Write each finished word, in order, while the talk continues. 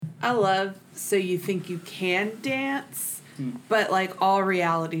I love So You Think You Can Dance, but like all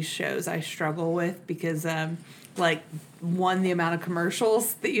reality shows I struggle with because like one, the amount of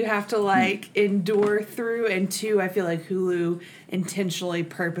commercials that you have to like endure through, and two, I feel like Hulu intentionally,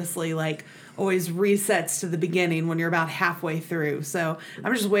 purposely like always resets to the beginning when you're about halfway through. So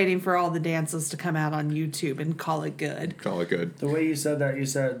I'm just waiting for all the dances to come out on YouTube and call it good. Call it good. The way you said that, you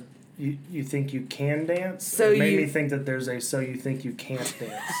said you think you can dance. So it made me think that there's a So You Think You Can't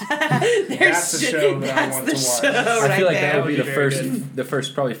Dance. That's That's the show that I want to watch. I feel like that would be the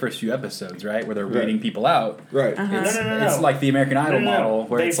very first few episodes, right, where they're reading people out. Right. No. It's like the American Idol model,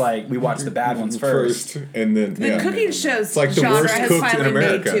 where They- it's like we watch the bad ones first. And then The cooking shows It's like the genre worst has cooked in finally made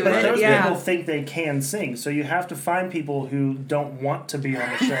America, to right? it. Those Yeah. people think they can sing, so you have to find people who don't want to be on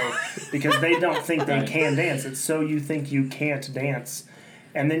the show because they don't think they can dance. It's So You Think You Can't Dance.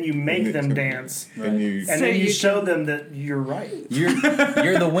 And then you make them dance, And you and then you show them that you're right. You're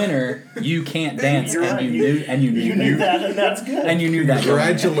the winner. You can't dance, You're and right. you knew that, and that's good. and you knew that.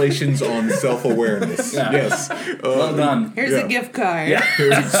 Congratulations on self-awareness. Yeah. Yes. Well done. Here's a gift card. Yeah.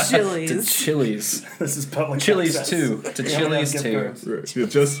 To Chili's. To Chili's. This is public Chili's access. too. To Yeah, Chili's gift too. cards. Right. Yeah,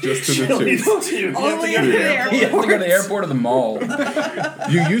 just to the Chili's two. too. You Only have to at go the to airport. You have to go to the airport or the mall.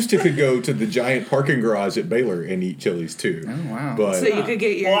 You used to could go to the giant parking garage at Baylor and eat Chili's too. Oh wow. But So you could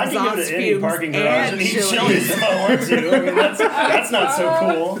get your Well, I can go exhaust to any fumes parking garage and and eat Chili's. Chili's if I want to. I mean, that's not so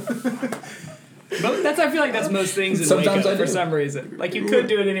cool. But I feel like that's most things in Sometimes Waco I do. for some reason. Like you could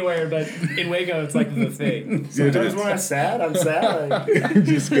do it anywhere, but in Waco it's like the thing. Sometimes when I'm sad, I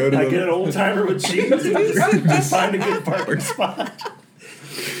just go to get the an old timer with cheese and just find a good parking spot.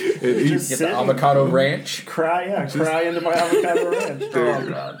 and eat. Just Get sit the and avocado ranch. cry into my avocado ranch. Oh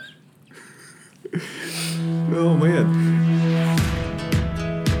god. Oh man.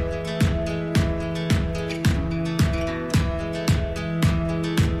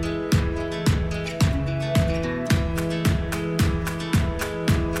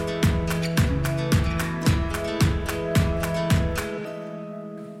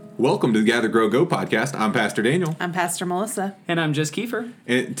 Welcome to the Gather, Grow, Go podcast. I'm Pastor Daniel. I'm Pastor Melissa. And I'm just Kiefer.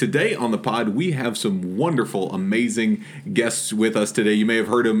 And today on the pod, we have some wonderful, amazing guests with us today. You may have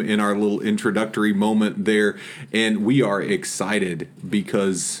heard them in our little introductory moment there. And we are excited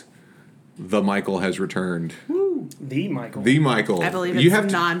because the Michael has returned. The Michael. The Michael. I believe You it's have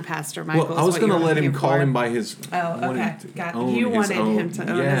to- non-Pastor Michael. Well, I was going to let him call him by his... Oh, okay. own You his wanted own- him to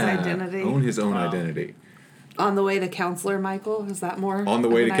own his identity? Own his own identity. On the way to Counselor Michael? Is that more? On the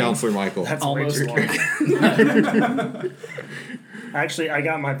way of to an Counselor Michael. That's Almost way too long. Actually, I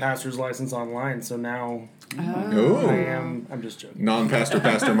got my pastor's license online, so now Oh. I'm just joking. Non-pastor,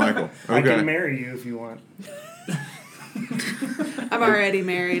 Pastor Michael. Okay. I can marry you if you want. I'm already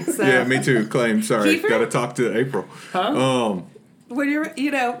married, so... Yeah, me too. Claim. Sorry. Kiefer? Got to talk to April. Huh? When you're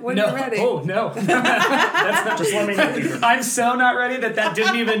ready. Oh no. Just let me know. Peter. I'm so not ready that I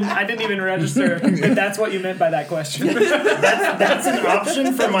didn't even register that that's what you meant by that question. That's an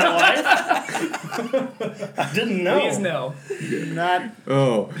option for my life? I didn't know. Please no. Not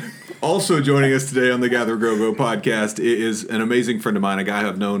Oh. Also joining us today on the Gather, Grow, Go podcast is an amazing friend of mine, a guy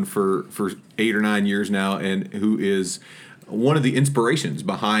I've known for 8 or 9 years now, and who is one of the inspirations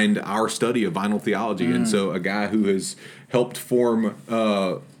behind our study of vinyl theology. And so a guy who has helped form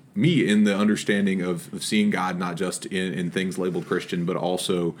me in the understanding of seeing God not just in things labeled Christian, but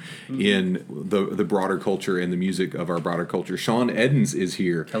also in the broader culture and the music of our broader culture. Sean Edins is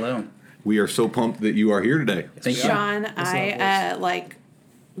here. Hello. We are so pumped that you are here today. Thank you. Sean, I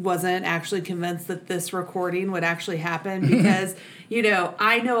wasn't actually convinced that this recording would actually happen because,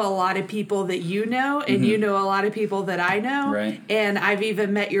 I know a lot of people that you know, and you know a lot of people that I know. Right. And I've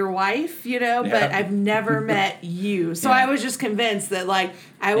even met your wife, but I've never met you. So I was just convinced that,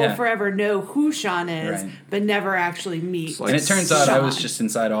 I will forever know who Sean is, but never actually meet. Like And it turns out I Sean. was just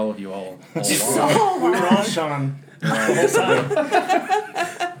inside all of you all along. We were on Sean the whole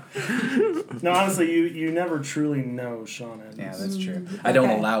time. No, honestly, you never truly know Sean Edins. Yeah, that's true. I don't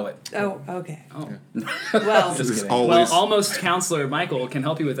Okay. allow it. Oh, okay. Oh. Well, Just This is kidding. always Well, almost counselor Michael can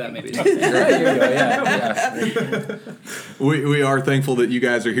help you with that maybe. Right, here you go. Yeah. We are thankful that you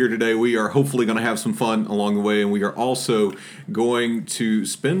guys are here today. We are hopefully going to have some fun along the way, and we are also going to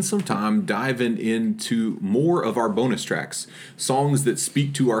spend some time diving into more of our bonus tracks, songs that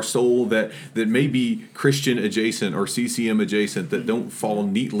speak to our soul that may be Christian adjacent or CCM adjacent, that don't fall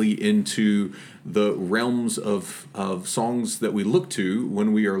neatly into the realms of songs that we look to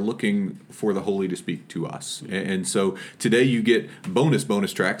when we are looking for the Holy to speak to us. And so today you get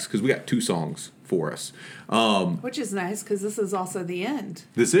bonus tracks because we got 2 songs for us. which is nice because this is also the end.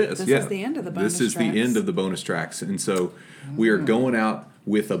 This is the end of the bonus This is tracks. the end of the bonus tracks. And so we are going out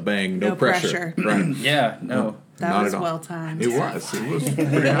with a bang, no, No pressure. pressure. Right. Yeah, no. That Not was at all. well timed. It was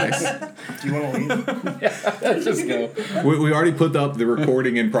pretty nice. Do you want to leave? Let's just go. We already put up the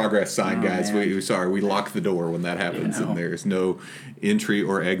recording in progress sign, Oh, guys. man. We lock the door when that happens, Yeah. and there's no entry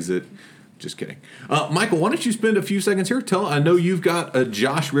or exit. Just kidding. Michael, why don't you spend a few seconds here? I know you've got a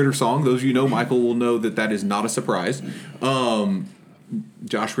Josh Ritter song. Those of you know Michael will know that is not a surprise.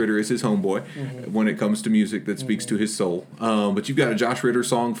 Josh Ritter is his homeboy when it comes to music that speaks to his soul. But you've got a Josh Ritter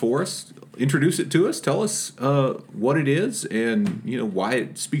song for us. Introduce it to us. Tell us what it is and why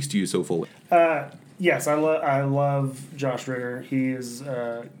it speaks to you so fully. Yes, I love Josh Ritter. He is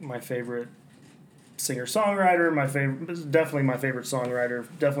my favorite singer-songwriter, definitely my favorite songwriter,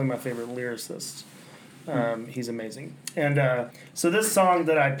 definitely my favorite lyricist. He's amazing. And so this song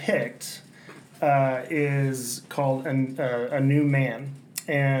that I picked is called "A New Man,"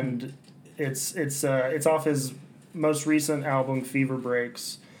 and it's off his most recent album, Fever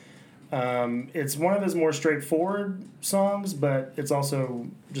Breaks. It's one of his more straightforward songs, but it's also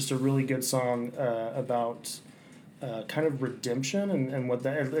just a really good song about kind of redemption and what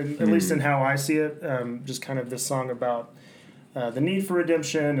that, at least in how I see it, just kind of this song about the need for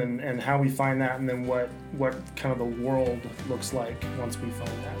redemption and how we find that, and then what kind of the world looks like once we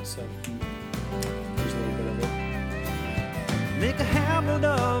find that. So here's a little bit of it. Make a habit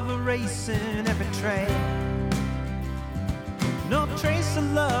of erasing every trail. No trace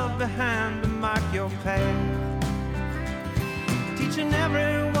of love behind to mark your path. Teaching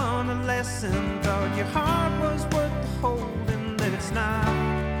everyone a lesson. Thought your heart was worth the holding, but it's not.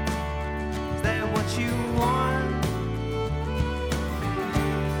 Is that what you want?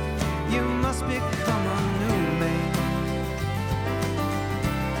 You must become a new man.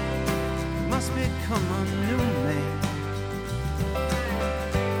 You must become a new man.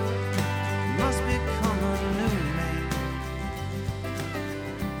 You must become a new man.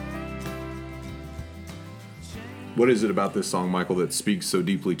 What is it about this song, Michael, that speaks so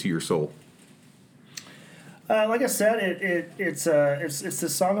deeply to your soul? Like I said, it's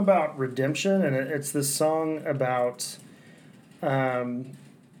this song about redemption, and it's this song about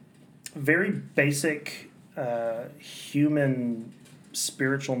very basic human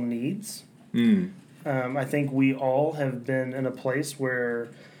spiritual needs. I think we all have been in a place where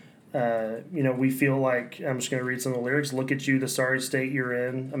we feel like, I'm just going to read some of the lyrics. Look at you, the sorry state you're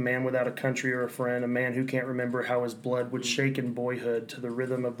in, a man without a country or a friend, a man who can't remember how his blood would shake in boyhood to the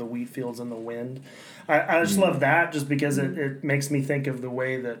rhythm of the wheat fields and the wind. I just love that, just because it makes me think of the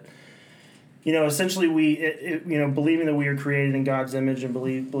way that, essentially believing that we are created in God's image and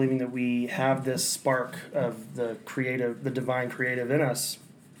believing that we have this spark of the divine creative in us.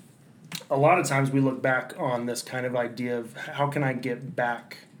 A lot of times we look back on this kind of idea of how can I get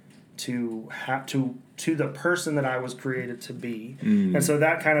back to the person that I was created to be. And so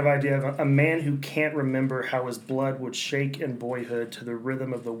that kind of idea of a man who can't remember how his blood would shake in boyhood to the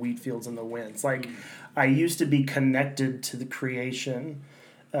rhythm of the wheat fields and the winds. Like, I used to be connected to the creation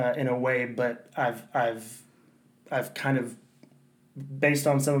in a way, but I've kind of, based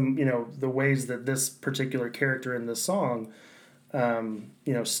on some the ways that this particular character in this song,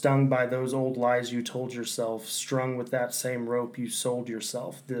 stung by those old lies you told yourself, strung with that same rope you sold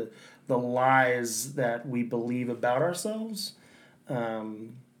yourself, the lies that we believe about ourselves,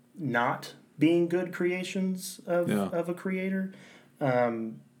 not being good creations of a creator,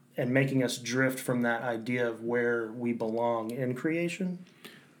 and making us drift from that idea of where we belong in creation.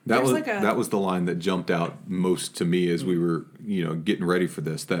 That was the line that jumped out most to me as we were, getting ready for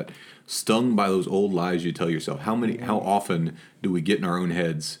this. That stung by those old lies you tell yourself. How often do we get in our own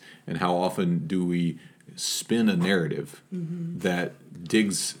heads, and how often do we spin a narrative that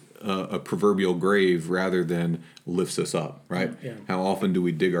digs a proverbial grave rather than lifts us up, right? Yeah. How often do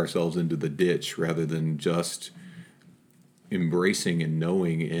we dig ourselves into the ditch rather than just embracing and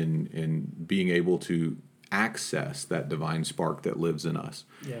knowing and being able to access that divine spark that lives in us.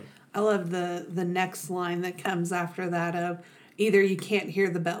 Yeah. I love the next line that comes after that of either you can't hear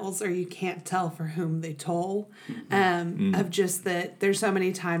the bells or you can't tell for whom they toll. Of just that there's so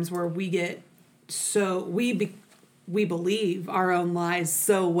many times where we get we believe our own lies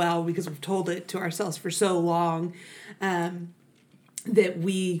so well because we've told it to ourselves for so long that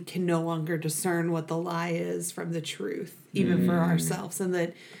we can no longer discern what the lie is from the truth, even for ourselves, and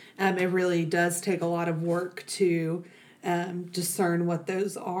that it really does take a lot of work to discern what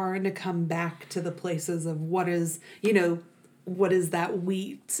those are and to come back to the places of what is that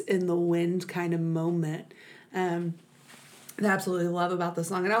wheat in the wind kind of moment. I absolutely love about the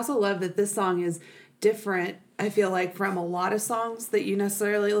song. And I also love that this song is different, I feel like, from a lot of songs that you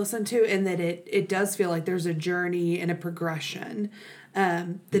necessarily listen to, and that it does feel like there's a journey and a progression.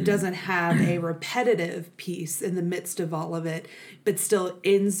 that doesn't have a repetitive piece in the midst of all of it, but still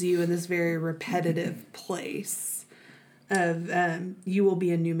ends you in this very repetitive place of you will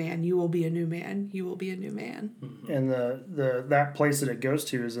be a new man, you will be a new man, you will be a new man. And the that place that it goes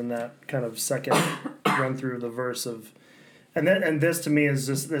to is in that kind of second run through the verse of, and this to me is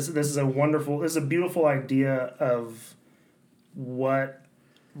just this is a beautiful idea of what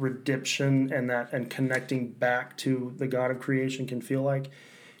redemption and connecting back to the God of creation can feel like.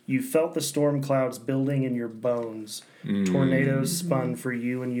 You felt the storm clouds building in your bones. Tornadoes spun for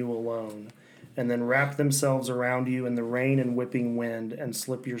you and you alone, and then wrap themselves around you in the rain and whipping wind and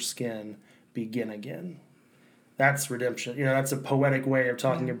slip your skin. Begin again. That's redemption. That's a poetic way of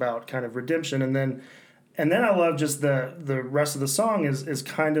talking about kind of redemption. And then I love just the rest of the song is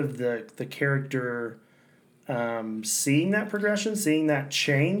kind of the character seeing that progression, seeing that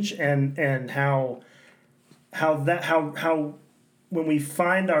change, and how when we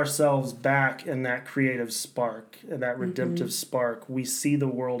find ourselves back in that creative spark, that redemptive spark, we see the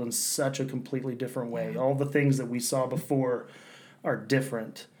world in such a completely different way. All the things that we saw before are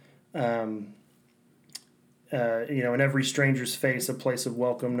different. In every stranger's face, a place of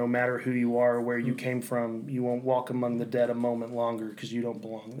welcome, no matter who you are or where you came from, you won't walk among the dead a moment longer because you don't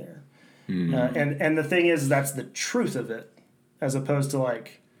belong there. And the thing is, that's the truth of it, as opposed to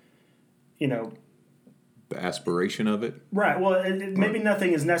the aspiration of it. Right. Well, maybe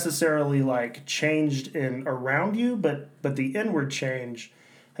nothing is necessarily changed in around you, but the inward change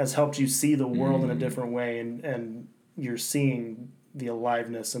has helped you see the world in a different way, and you're seeing the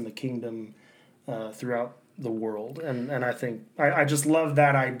aliveness and the kingdom throughout the world. And I think I just love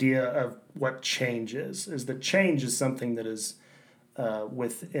that idea of what change is that change is something that is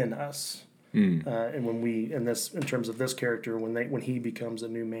within us, and when we in terms of this character, when he becomes a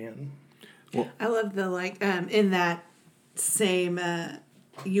new man. Well, I love the in that same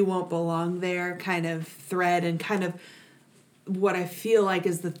you won't belong there kind of thread, and kind of what I feel like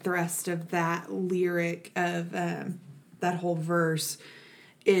is the thrust of that lyric of that whole verse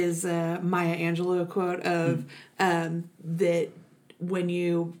is Maya Angelou quote of that when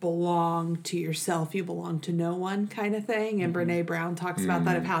you belong to yourself, you belong to no one kind of thing. And Brene Brown talks about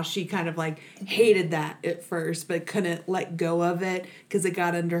that, of how she kind of hated that at first, but couldn't let go of it because it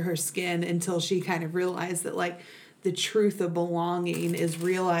got under her skin, until she kind of realized that the truth of belonging is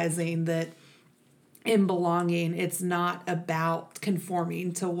realizing that in belonging, it's not about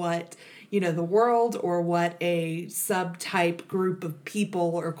conforming to what the world or what a subtype group of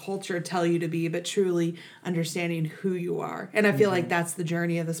people or culture tell you to be, but truly understanding who you are. And I feel like that's the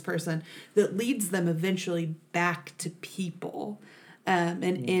journey of this person that leads them eventually back to people. And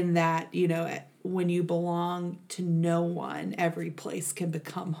in that, when you belong to no one, every place can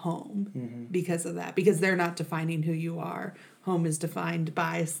become home because of that, because they're not defining who you are. Home is defined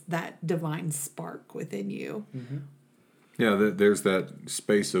by that divine spark within you. Yeah, there's that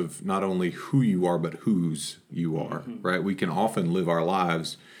space of not only who you are, but whose you are, right? We can often live our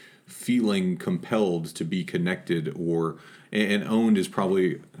lives feeling compelled to be connected, and owned is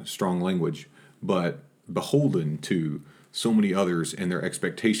probably strong language, but beholden to so many others and their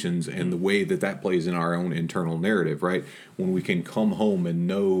expectations and the way that plays in our own internal narrative, right? When we can come home and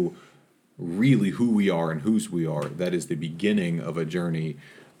know really who we are and whose we are, that is the beginning of a journey,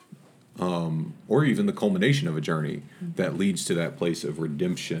 or even the culmination of a journey that leads to that place of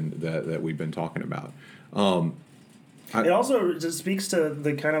redemption that we've been talking about. It also just speaks to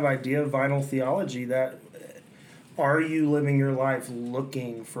the kind of idea of vinyl theology that are you living your life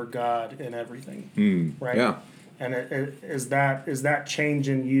looking for God in everything, right? Yeah. And is that change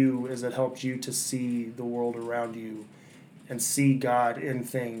in you as it helps you to see the world around you and see God in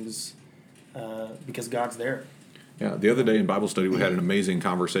things because God's there. Yeah, the other day in Bible study, we had an amazing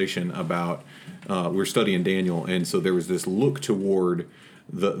conversation about, we were studying Daniel, and so there was this look toward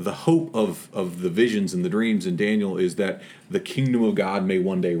the hope of the visions and the dreams in Daniel is that the kingdom of God may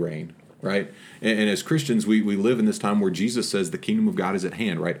one day reign, right? And as Christians, we live in this time where Jesus says the kingdom of God is at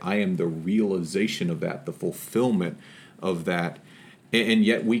hand, right? I am the realization of that, the fulfillment of that. And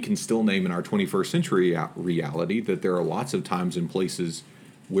yet we can still name in our 21st century reality that there are lots of times and places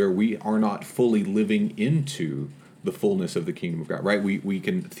where we are not fully living into the fullness of the kingdom of God, right? We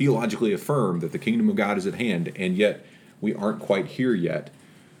can theologically affirm that the kingdom of God is at hand, and yet we aren't quite here yet.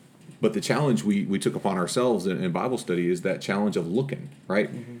 But the challenge we took upon ourselves in Bible study is that challenge of looking, right?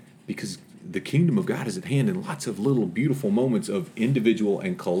 Because the kingdom of God is at hand in lots of little beautiful moments of individual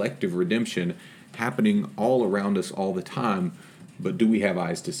and collective redemption happening all around us all the time. But do we have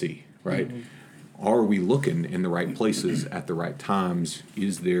eyes to see, right? Are we looking in the right places at the right times?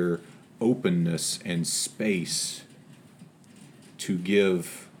 Is there openness and space to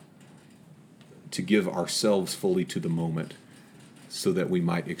give ourselves fully to the moment, so that we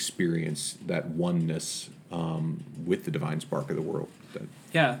might experience that oneness with the divine spark of the world.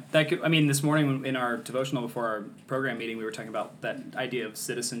 Yeah, that could. I mean, this morning in our devotional before our program meeting, we were talking about that idea of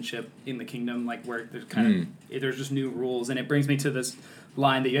citizenship in the kingdom, like where there's there's just new rules, and it brings me to this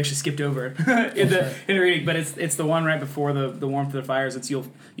line that you actually skipped over in the reading, but it's the one right before the warmth of the fires. It's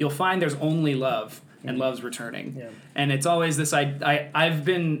you'll find there's only love, and love's returning, and it's always this. I've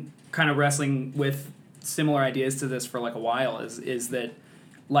been kind of wrestling with similar ideas to this for like a while. Is that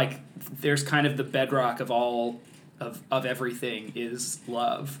like there's kind of the bedrock of all. Of everything is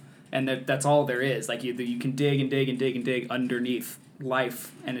love, and that's all there is. Like you can dig and dig and dig and dig underneath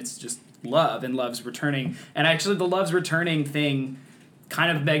life, and it's just love, and love's returning. And actually, the love's returning thing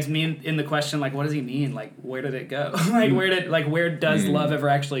kind of begs me in the question, like, what does he mean? Like, where did it go? Where does love ever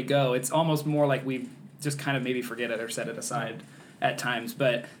actually go? It's almost more like we just kind of maybe forget it or set it aside at times.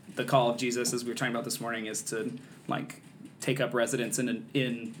 But the call of Jesus, as we were talking about this morning, is to like take up residence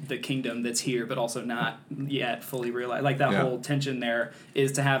in the kingdom that's here, but also not yet fully realized. Like that whole tension there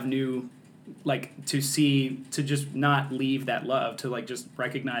is to have new, like to just not leave that love, to like just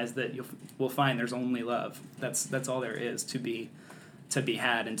recognize that we'll find there's only love. That's all there is to be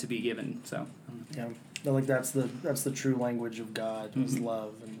had and to be given. So yeah, like that's the true language of God is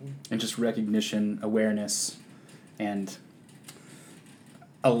love and just recognition, awareness, and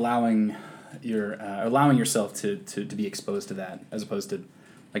allowing yourself to be exposed to that, as opposed to,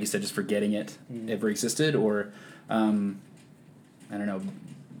 like you said, just forgetting it ever existed, or I don't know.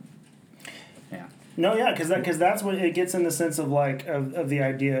 Yeah. No, yeah, because that's what it gets in the sense of like of the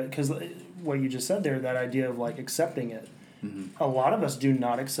idea, because what you just said there, that idea of like accepting it. A lot of us do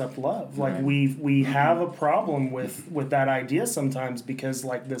not accept love. Like we have a problem with that idea sometimes, because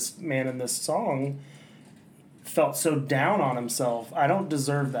like this man in this song felt so down on himself. I don't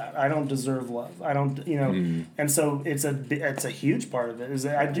deserve that. I don't deserve love. I don't, and so it's a huge part of it. Is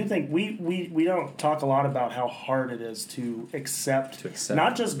that I do think we don't talk a lot about how hard it is to accept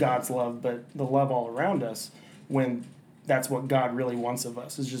not just God's love, but the love all around us, when that's what God really wants of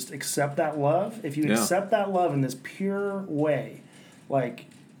us, is just accept that love. If you accept that love in this pure way, like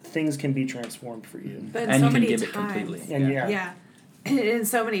things can be transformed for you. But and so you can many give times, it completely. And and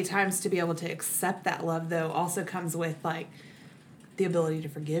so many times to be able to accept that love, though, also comes with like the ability to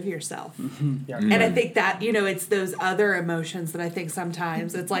forgive yourself. And I think that, it's those other emotions that I think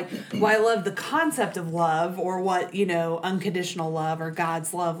sometimes it's like, well, I love the concept of love, or what, unconditional love or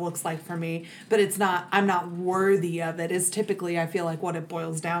God's love looks like for me, but I'm not worthy of it, is typically, I feel like, what it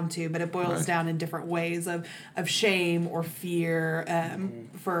boils down to. But it boils down in different ways of shame or fear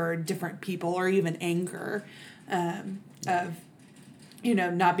for different people, or even anger of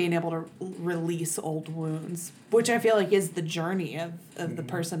not being able to release old wounds, which I feel like is the journey of the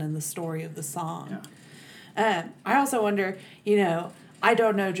person in the story of the song. I also wonder, I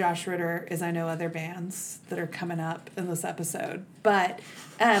don't know Josh Ritter as I know other bands that are coming up in this episode, but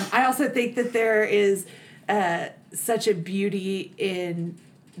I also think that there is such a beauty in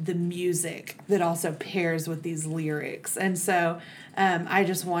the music that also pairs with these lyrics. And so I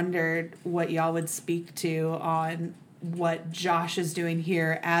just wondered what y'all would speak to on what Josh is doing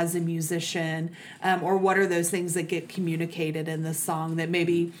here as a musician, or what are those things that get communicated in this song that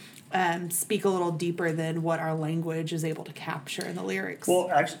maybe speak a little deeper than what our language is able to capture in the lyrics. Well,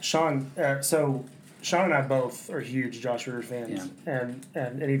 actually, Sean and I both are huge Josh Ritter fans, and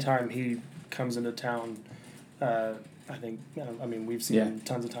anytime he comes into town, we've seen him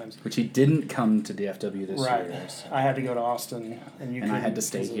tons of times. Which he didn't come to DFW this year. So. I had to go to Austin, and I had to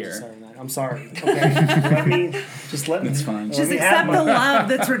stay here. I'm sorry. Okay, let me. It's fine. Just accept the love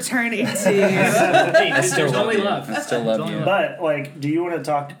that's returning to you. I still love you. I still love you. But like, do you want to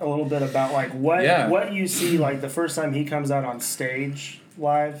talk a little bit about like what you see like the first time he comes out on stage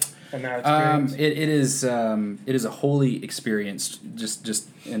live? And that experience? It is a holy experience. Just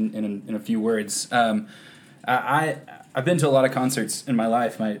in a few words. I've been to a lot of concerts in my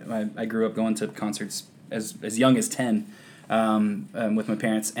life. I grew up going to concerts as young as 10 with my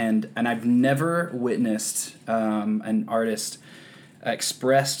parents, and I've never witnessed an artist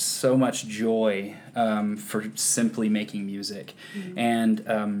expressed so much joy for simply making music.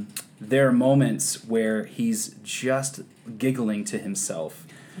 And there are moments where he's just giggling to himself.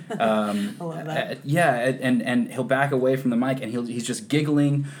 I love that. And he'll back away from the mic, and he's just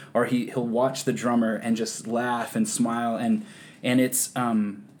giggling, or he'll watch the drummer and just laugh and smile, and it's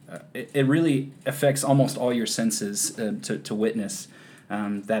it really affects almost all your senses to witness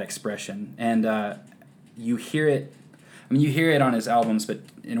that expression. And you hear it. I mean, you hear it on his albums, but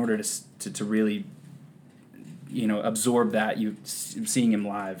in order to really absorb that. Seeing him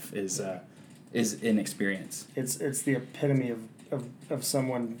live is an experience. It's the epitome of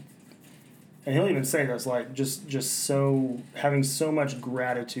someone, and he'll even say this, like just so having so much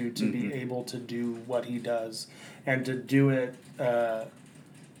gratitude to be able to do what he does and to do it.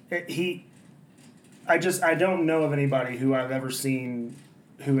 I don't know of anybody who I've ever seen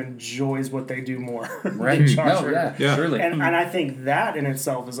who enjoys what they do more. Right. than Josh No, Ritter. yeah, surely. And I think that in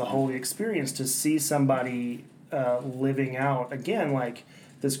itself is a holy experience to see somebody living out, again, like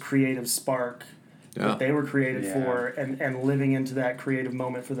this creative spark that they were created for, and living into that creative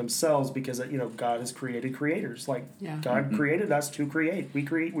moment for themselves, because God has created creators. Like God created us to create.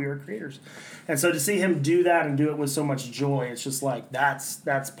 We are creators. And so to see him do that and do it with so much joy, it's just like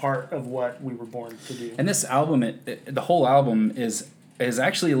that's part of what we were born to do. And this album, the whole album is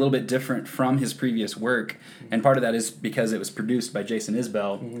actually a little bit different from his previous work, and part of that is because it was produced by Jason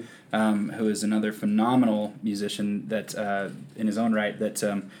Isbell, who is another phenomenal musician that, in his own right,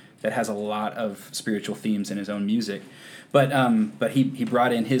 that has a lot of spiritual themes in his own music. But he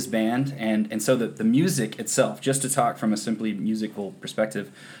brought in his band, and so the music itself, just to talk from a simply musical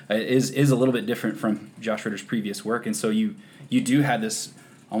perspective, is a little bit different from Josh Ritter's previous work, and so you do have this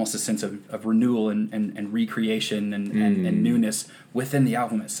almost a sense of renewal and recreation and newness within the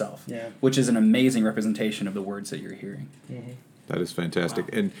album itself, which is an amazing representation of the words that you're hearing. Mm-hmm. That is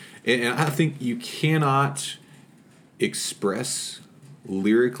fantastic. Wow. And I think you cannot express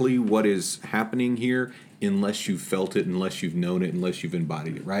lyrically what is happening here unless you've felt it, unless you've known it, unless you've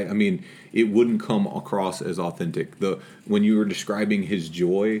embodied it, right? I mean, it wouldn't come across as authentic. When you were describing his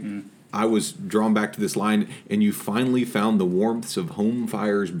joy, I was drawn back to this line, and you finally found the warmths of home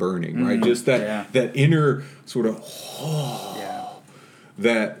fires burning, right? Just that inner sort of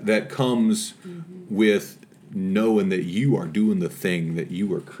that comes with knowing that you are doing the thing that you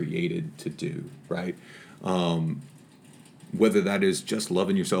were created to do, right? Whether that is just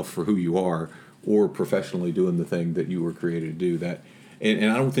loving yourself for who you are, or professionally doing the thing that you were created to do. That,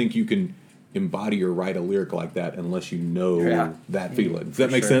 and I don't think you can embody or write a lyric like that unless you know that feeling. Does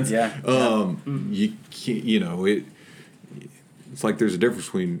that make sense? Yeah. You can't, it's like there's a difference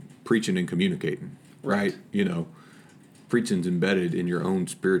between preaching and communicating, right? Preaching's embedded in your own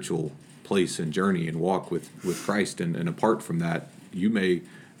spiritual place and journey and walk with Christ, and apart from that, you may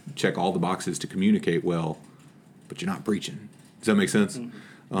check all the boxes to communicate well, but you're not preaching. Does that make sense?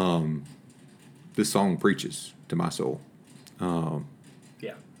 This song preaches to my soul. Yeah.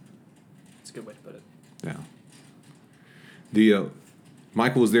 It's a good way to put it. Yeah.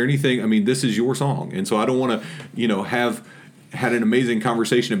 Michael, is there anything, I mean, this is your song, and so I don't want to, have had an amazing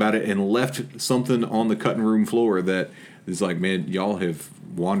conversation about it and left something on the cutting room floor that is like, man, y'all have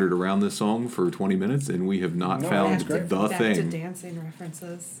wandered around this song for 20 minutes and we have not found the back thing. to dancing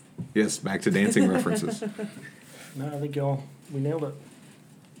references. Yes, back to dancing references. No, I think we nailed it.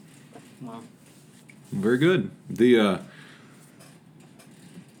 Wow. Very good.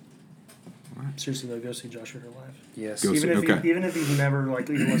 Seriously though, go see Josh Ritter live. Yes. Go Even see, even if you've never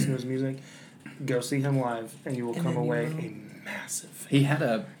even listened to his music, go see him live, and you will come away a massive fan. He had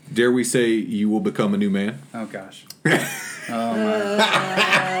a... Dare we say you will become a new man? Oh, gosh. All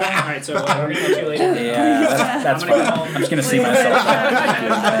right, so we're going to let you later. Yeah, that's fine. I'm just going to see myself.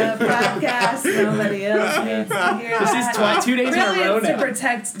 Podcast, nobody else needs to hear This is 2 days in a row Really, it's now. to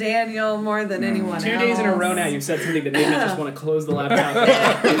protect Daniel more than anyone else. 2 days in a row now, you've said something that made me just want to close the laptop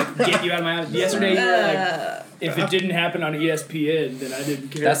and get you out of my house. Yesterday, you were like, if it didn't happen on ESPN, then I didn't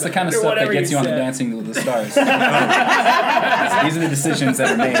care. That's the kind of stuff that gets you on the Dancing with the Stars. These are the decisions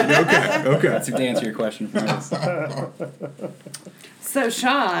that are made. Okay. That's to answer your question for us. So,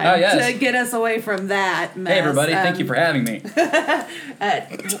 Sean, yes. to get us away from that mess. Hey, everybody. Thank you for having me.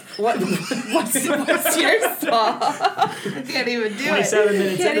 What's your song? I can't even do 27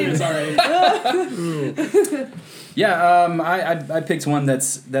 minutes into this already. Yeah, I picked one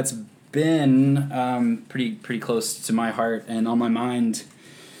that's been pretty close to my heart and on my mind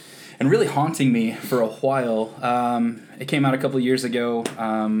and really haunting me for a while. It came out a couple of years ago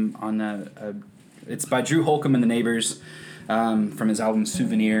it's by Drew Holcomb and the Neighbors from his album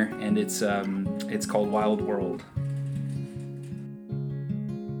Souvenir, and it's called Wild World.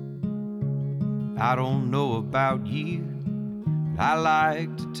 I don't know about you, but I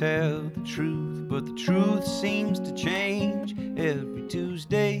like to tell the truth, but the truth seems to change every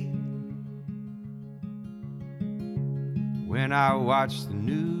Tuesday. When I watch the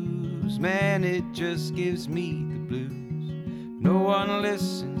news, man, it just gives me the blues. No one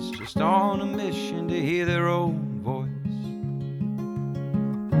listens, just on a mission to hear their own voice.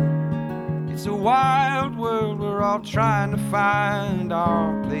 It's a wild world, we're all trying to find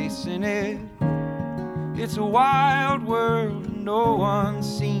our place in it. It's a wild world and no one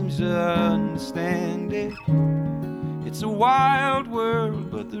seems to understand it. It's a wild world,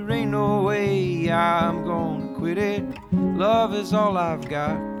 but there ain't no way I'm gonna quit it. Love is all I've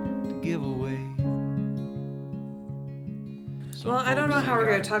got to give away. Well, I don't know how we're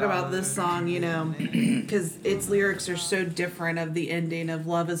going to talk about this song, you know, because its lyrics are so different of the ending of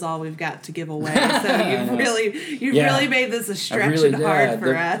 "Love is all we've got to give away." So you've really made this a stretch and hard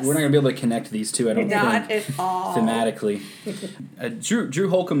for us. We're not going to be able to connect these two, I don't think. Not at all. Thematically. Drew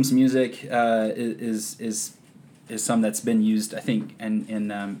Holcomb's music is some that's been used, I think,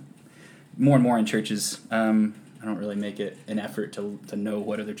 in more and more in churches. I don't really make it an effort to know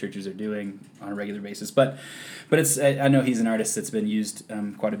what other churches are doing on a regular basis, but it's I know he's an artist that's been used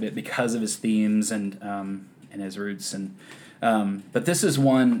quite a bit because of his themes and his roots, and but this is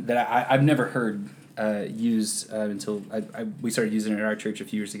one that I've never heard used until we started using it at our church a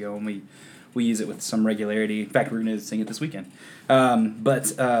few years ago, and we use it with some regularity. In fact, we're going to sing it this weekend.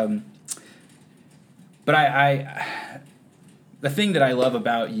 But I the thing that I love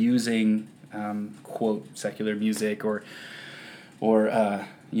about using quote secular music or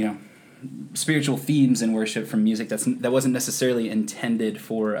spiritual themes in worship from music that wasn't necessarily intended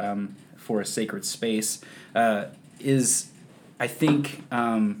for a sacred space is, I think,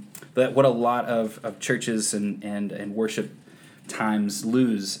 that what a lot of churches and worship times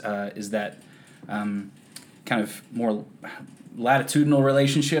lose is that kind of more latitudinal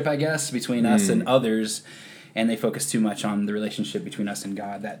relationship, I guess, between us and others. And they focus too much on the relationship between us and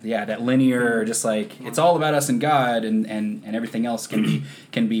God. That linear, just like it's all about us and God, and everything else can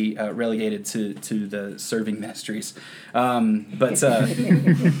be relegated to the serving ministries. But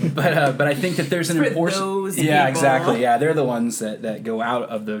I think that there's an important. Those yeah, people. Exactly. Yeah, they're the ones that go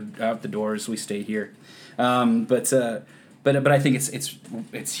out the doors. We stay here. But I think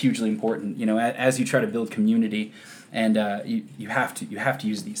it's hugely important. You know, as you try to build community, and you have to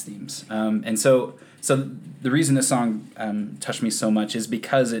use these themes. And so the reason this song touched me so much is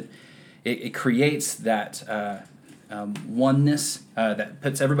because it creates that oneness that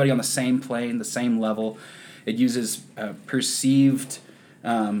puts everybody on the same plane, the same level. It uses perceived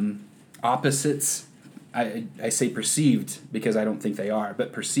opposites. I say perceived because I don't think they are,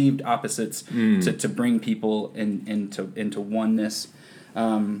 but perceived opposites to bring people into oneness,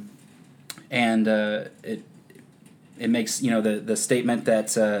 and it makes the statement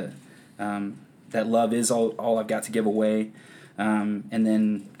that that love is all I've got to give away, and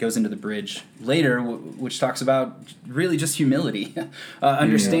then goes into the bridge later, which talks about really just humility,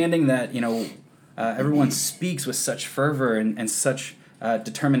 understanding that everyone speaks with such fervor and such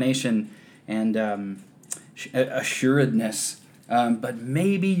determination and assuredness, but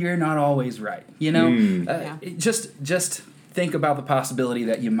maybe you're not always right. Just think about the possibility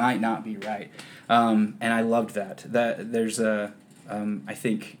that you might not be right, and I loved that there's I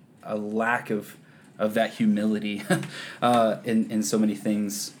think a lack of that humility in so many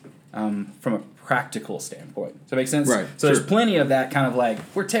things from a practical standpoint. Does that make sense? Right. So there's plenty of that kind of like,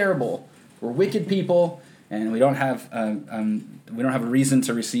 we're terrible, we're wicked people, and we don't have a reason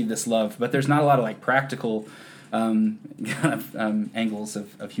to receive this love. But there's not a lot of like practical kind of angles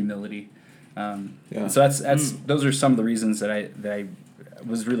of humility. So that's those are some of the reasons that I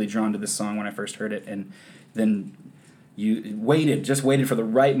was really drawn to this song when I first heard it, and then you waited for the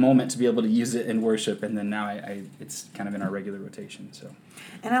right moment to be able to use it in worship, and then now it's kind of in our regular rotation. So,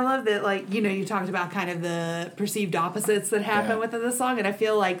 and I love that, you talked about kind of the perceived opposites that happen within the song, and I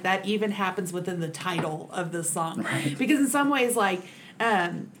feel like that even happens within the title of the song, right? Because in some ways,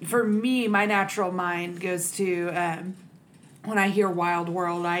 for me, my natural mind goes to when I hear Wild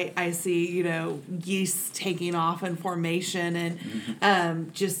World, I see, geese taking off in formation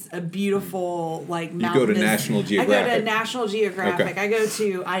and just a beautiful, mountainous. You go to National Geographic. I go to National Geographic. Okay. I go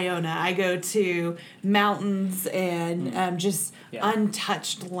to Iona. I go to mountains and just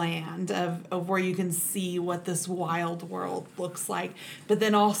untouched land of where you can see what this wild world looks like. But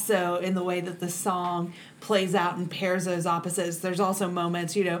then also in the way that the song plays out and pairs those opposites, there's also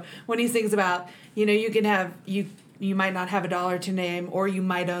moments, when he sings about, you can have, you might not have $1 to name, or you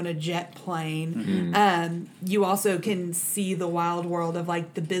might own a jet plane. You also can see the wild world of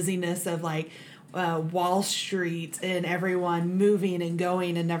the busyness of Wall Street and everyone moving and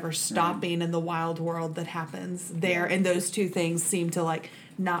going and never stopping in the wild world that happens there. And those two things seem to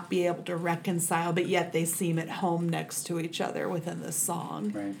not be able to reconcile, but yet they seem at home next to each other within this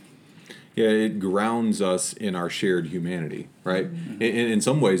song. Right. Yeah, it grounds us in our shared humanity, right? Mm-hmm. In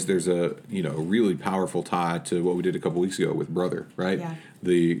some ways, there's a really powerful tie to what we did a couple weeks ago with Brother, right? Yeah.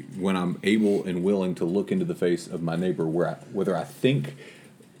 When I'm able and willing to look into the face of my neighbor, whether I think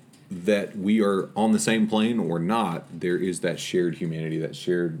that we are on the same plane or not, there is that shared humanity, that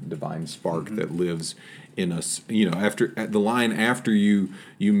shared divine spark that lives in us. You know, after the line after you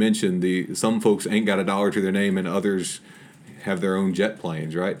mentioned some folks ain't got a dollar to their name and others have their own jet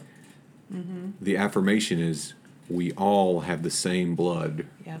planes, right? The affirmation is we all have the same blood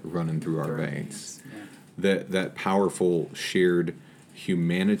running through our veins. That powerful shared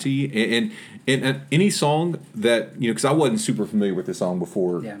humanity. And any song that, you know, because I wasn't super familiar with this song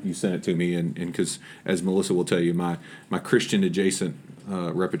before you sent it to me, and because, as Melissa will tell you, my Christian adjacent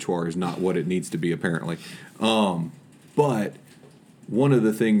repertoire is not what it needs to be, apparently. But one of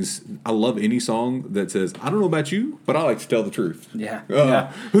the things, I love any song that says, I don't know about you, but I like to tell the truth.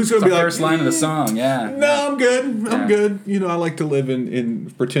 Who's going to be like, first line of the song, no, I'm good. I'm good. You know, I like to live in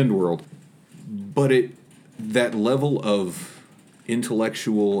pretend world. But that level of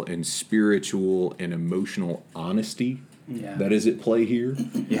intellectual and spiritual and emotional honesty that is at play here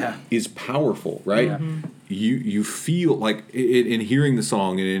is powerful, right? You feel like in hearing the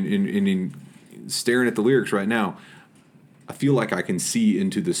song and in staring at the lyrics right now, I feel like I can see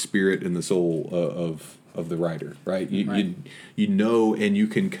into the spirit and the soul of the writer, right? You know, and you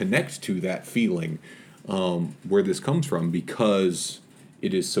can connect to that feeling where this comes from because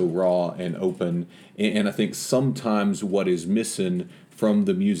it is so raw and open. And I think sometimes what is missing from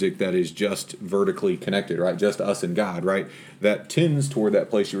the music that is just vertically connected, right? Just us and God, right? That tends toward that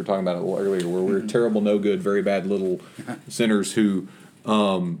place you were talking about a little earlier where we're terrible, no good, very bad little sinners who,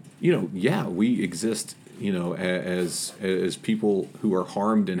 we exist, as people who are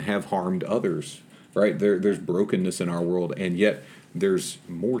harmed and have harmed others, right? There's brokenness in our world, and yet there's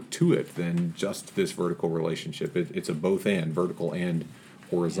more to it than just this vertical relationship. It's a both and, vertical and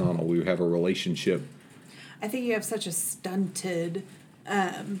horizontal. We have a relationship. I think you have such a stunted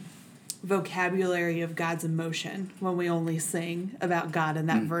vocabulary of God's emotion when we only sing about God in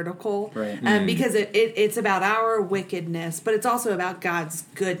that vertical, right? Because it's about our wickedness, but it's also about God's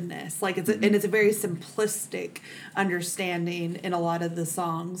goodness. Like and it's a very simplistic understanding in a lot of the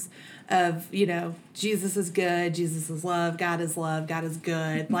songs of, Jesus is good, Jesus is love, God is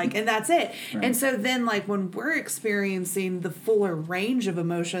good, and that's it. Right. And so then, when we're experiencing the fuller range of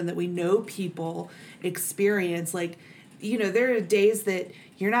emotion that we know people experience, there are days that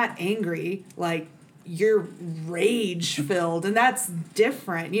you're not angry, you're rage filled, and that's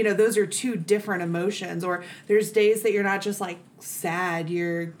different. Those are two different emotions. Or there's days that you're not just sad,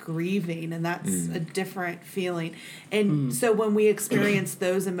 you're grieving, and that's a different feeling. And so when we experience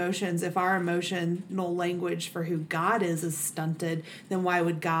those emotions, if our emotional language for who God is stunted, then why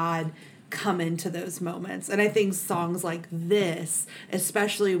would God come into those moments? And I think songs like this,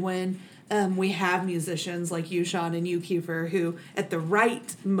 especially when we have musicians like you, Sean, and you, Kiefer, who at the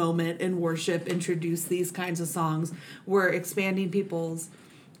right moment in worship introduce these kinds of songs. We're expanding people's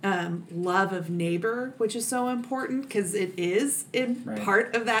love of neighbor, which is so important because it is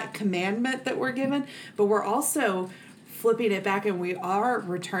part of that commandment that we're given. But we're also flipping it back, and we are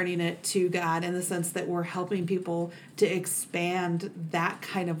returning it to God in the sense that we're helping people to expand that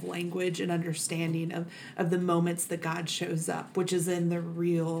kind of language and understanding of the moments that God shows up, which is in the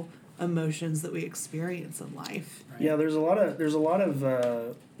real emotions that we experience in life. Right? Yeah, there's a lot of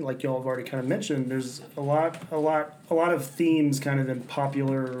like y'all have already kind of mentioned. There's a lot of themes kind of in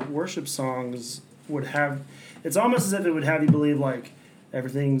popular worship songs would have. It's almost as if it would have you believe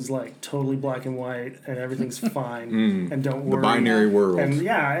everything's totally black and white and everything's fine and don't worry. The binary world. And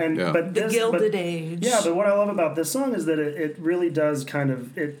but the Gilded Age. Yeah, but what I love about this song is that it really does kind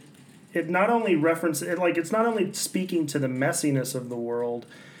of it not only references it, it's not only speaking to the messiness of the world,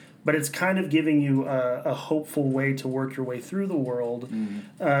 but it's kind of giving you a hopeful way to work your way through the world.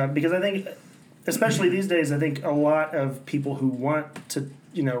 Because I think, especially these days, I think a lot of people who want to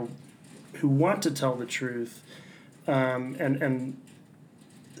tell the truth, and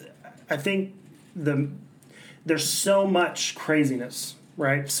I think there's so much craziness,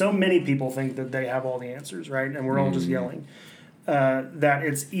 right? So many people think that they have all the answers, right? And we're all just yelling. That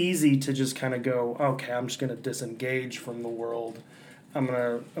it's easy to just kind of go, okay, I'm just going to disengage from the world. I'm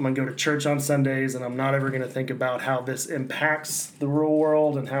gonna go to church on Sundays, and I'm not ever gonna think about how this impacts the real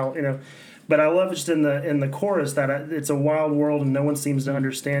world and how But I love just in the chorus that it's a wild world and no one seems to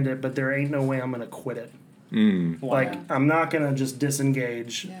understand it, but there ain't no way I'm gonna quit it. Wow. I'm not gonna just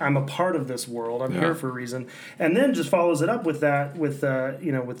disengage. Yeah. I'm a part of this world. I'm here for a reason. And then just follows it up with that with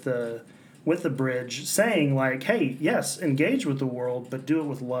the bridge saying hey, yes, engage with the world, but do it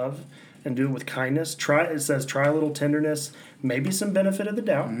with love. And do it with kindness. Try a little tenderness, maybe some benefit of the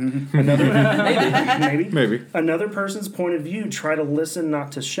doubt. Maybe. Another person's point of view, try to listen,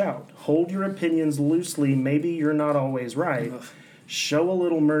 not to shout. Hold your opinions loosely, maybe you're not always right. show a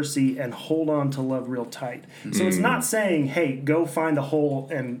little mercy, and hold on to love real tight. So it's not saying, hey, go find a hole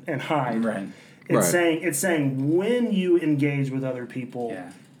and hide. Right. It's saying when you engage with other people,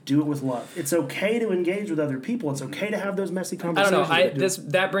 do it with love. It's okay to engage with other people. It's okay to have those messy conversations. I don't know.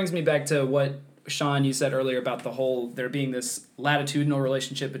 That brings me back to what Sean, you said earlier about the whole there being this latitudinal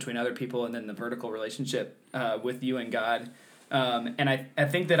relationship between other people and then the vertical relationship with you and God. And I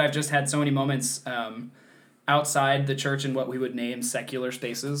think that I've just had so many moments outside the church in what we would name secular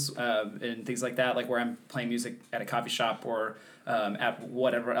spaces and things like that, like where I'm playing music at a coffee shop or at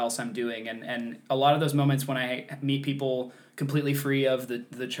whatever else I'm doing. And a lot of those moments when I meet people completely free of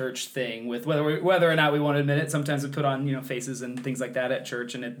the church thing, with whether or not we want to admit it, sometimes we put on faces and things like that at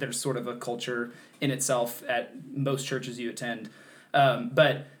church, and there's sort of a culture in itself at most churches you attend.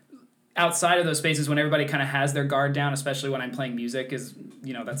 But outside of those spaces, when everybody kind of has their guard down, especially when I'm playing music, is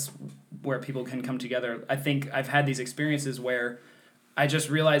that's where people can come together. I think I've had these experiences where I just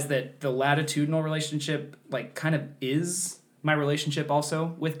realized that the latitudinal relationship kind of is my relationship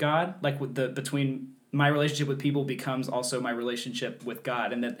also with God, between my relationship with people becomes also my relationship with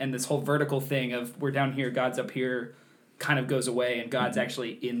God, and this whole vertical thing of we're down here, God's up here, kind of goes away, and God's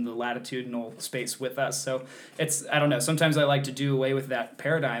actually in the latitudinal space with us. So I don't know. Sometimes I like to do away with that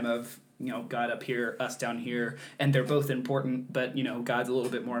paradigm of God up here, us down here, and they're both important, but God's a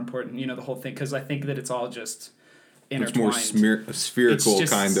little bit more important. The whole thing, because I think that it's all just intertwined. It's more spherical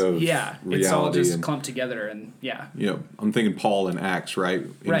kind of reality. It's all just clumped together, and I'm thinking Paul in Acts, right?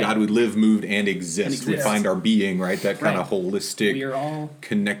 In God we live, moved, and exist. We find our being, right? That kind of holistic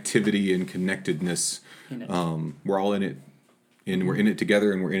connectivity and connectedness. We're all in it, and we're in it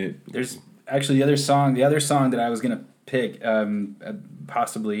together, and we're in it. There's actually the other song that I was gonna pick,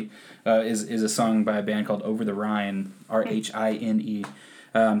 possibly, is a song by a band called Over the Rhine, RHINE.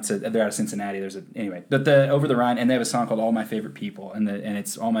 So they're out of Cincinnati. But the Over the Rhine, and they have a song called All My Favorite People, and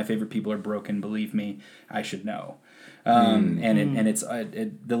it's All My Favorite People Are Broken. Believe me, I should know.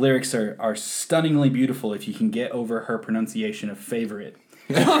 The lyrics are stunningly beautiful if you can get over her pronunciation of favorite.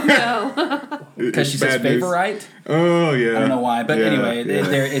 Oh no! Because she says favorite. Oh yeah. I don't know why, but anyway,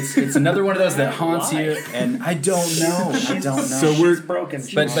 it's another one of those that haunts you, and I don't know. So we're broken.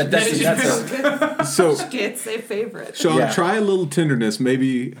 But that's so. She can't say favorite. Sean, try a little tenderness.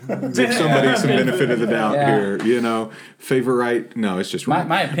 Maybe give somebody some benefit of the doubt here. Favorite. No, it's just wrong.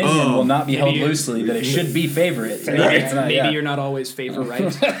 My opinion will not be held loosely that it should be favorite. Maybe you're not always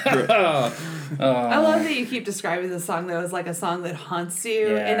favorite. I love that you keep describing this song though as like a song that haunts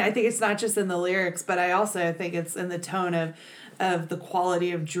you, and I think it's not just in the lyrics, but I also think it's in the tone of the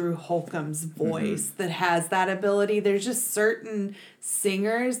quality of Drew Holcomb's voice that has that ability. There's just certain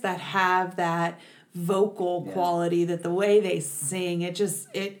singers that have that vocal quality, that the way they sing,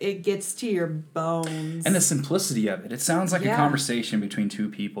 it gets to your bones. And the simplicity of it. It sounds like a conversation between two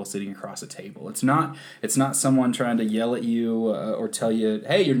people sitting across a table. It's not someone trying to yell at you or tell you,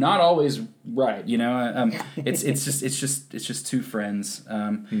 hey, you're not always right. It's just two friends.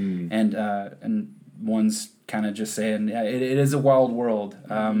 And one's kind of just saying, it is a wild world.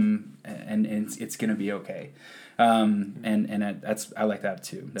 And it's going to be okay. I like that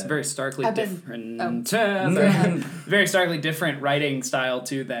too. It's very starkly different. Very starkly different writing style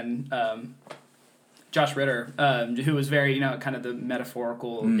too than Josh Ritter, who was very kind of the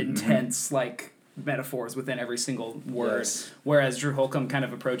metaphorical, intense metaphors within every single word. Yes. Whereas Drew Holcomb kind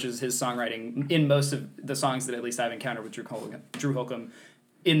of approaches his songwriting in most of the songs that at least I've encountered with Drew Holcomb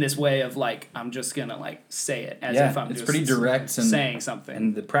in this way of I'm just gonna say it as if I'm it's just pretty direct and saying something,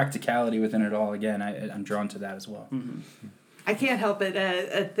 and the practicality within it all. Again, I'm drawn to that as well. Mm-hmm. I can't help but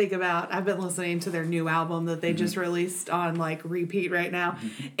think about. I've been listening to their new album that they just released on repeat right now,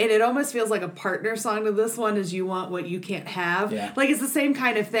 and it almost feels like a partner song to this one. Is You Want What You Can't Have? Yeah. It's the same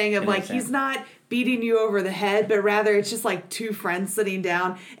kind of thing of he's not beating you over the head, but rather it's just two friends sitting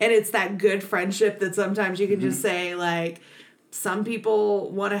down, and it's that good friendship that sometimes you can just say some people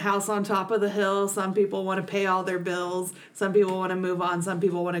want a house on top of the hill. Some people want to pay all their bills. Some people want to move on. Some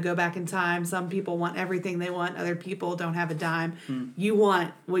people want to go back in time. Some people want everything they want. Other people don't have a dime. You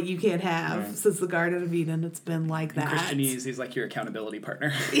want what you can't have. Right. Since the Garden of Eden, it's been like that. Christianese, he's like your accountability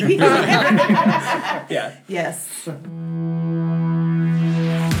partner. Yeah. Yes.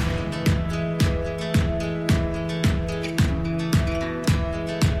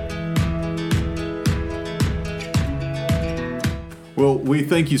 Well, we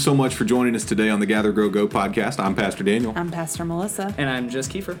thank you so much for joining us today on the Gather, Grow, Go podcast. I'm Pastor Daniel. I'm Pastor Melissa. And I'm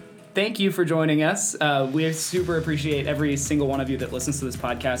just Kiefer. Thank you for joining us. We super appreciate every single one of you that listens to this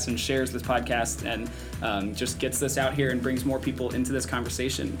podcast and shares this podcast and just gets this out here and brings more people into this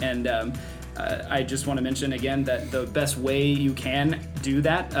conversation. And I just want to mention again that the best way you can do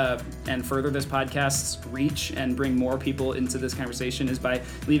that and further this podcast's reach and bring more people into this conversation is by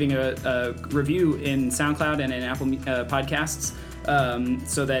leaving a review in SoundCloud and in Apple Podcasts,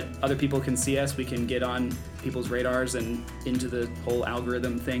 so that other people can see us. We can get on people's radars and into the whole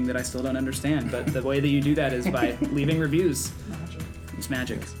algorithm thing that I still don't understand. But the way that you do that is by leaving reviews. It's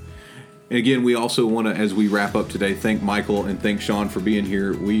magic. And again, we also want to, as we wrap up today, thank Michael and thank Sean for being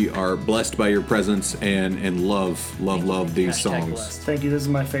here. We are blessed by your presence and love these songs. Blessed. Thank you. This is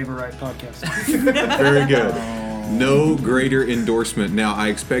my favorite podcast. Very good. No greater endorsement. Now, I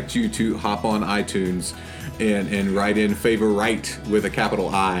expect you to hop on iTunes and write in favorite with a capital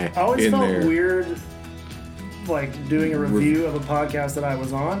I I always in felt there. weird, like doing a review of a podcast that I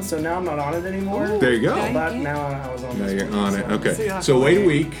was on. So now I'm not on it anymore. There you go. Yeah. But now I was on. Now this you're one, on so it. Okay. So you have So to wait a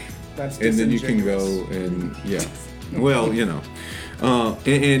wait. week, That's and then you can disingenuous. go and yeah. Well, you know.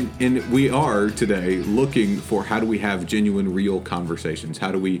 And we are today looking for how do we have genuine, real conversations?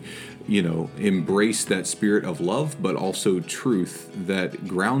 How do we, embrace that spirit of love, but also truth that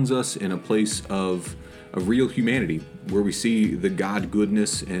grounds us in a place of real humanity, where we see the God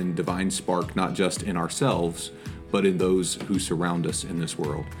goodness and divine spark not just in ourselves, but in those who surround us in this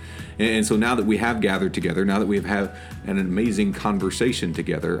world. And so now that we have gathered together, now that we have had an amazing conversation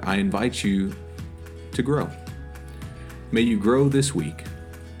together, I invite you to grow. May you grow this week.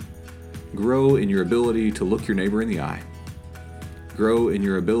 Grow in your ability to look your neighbor in the eye. Grow in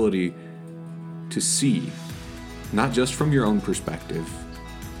your ability to see, not just from your own perspective,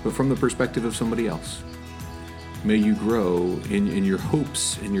 but from the perspective of somebody else. May you grow in your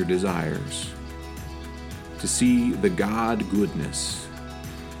hopes and your desires to see the God goodness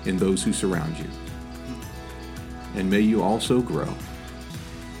in those who surround you. And may you also grow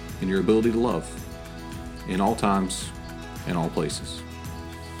in your ability to love in all times and all places.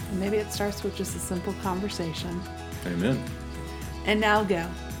 And maybe it starts with just a simple conversation. Amen. And now go.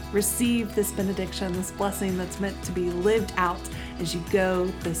 Receive this benediction, this blessing that's meant to be lived out as you go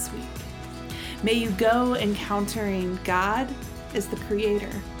this week. May you go encountering God as the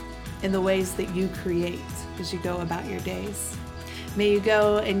creator in the ways that you create as you go about your days. May you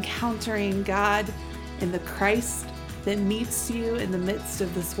go encountering God in the Christ that meets you in the midst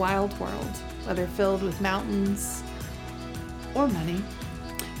of this wild world, whether filled with mountains or money.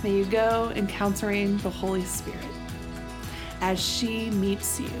 May you go encountering the Holy Spirit as she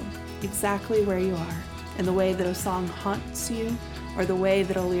meets you exactly where you are, in the way that a song haunts you or the way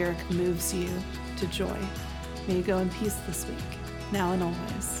that a lyric moves you to joy. May you go in peace this week, now and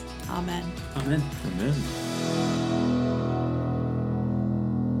always. Amen. Amen. Amen.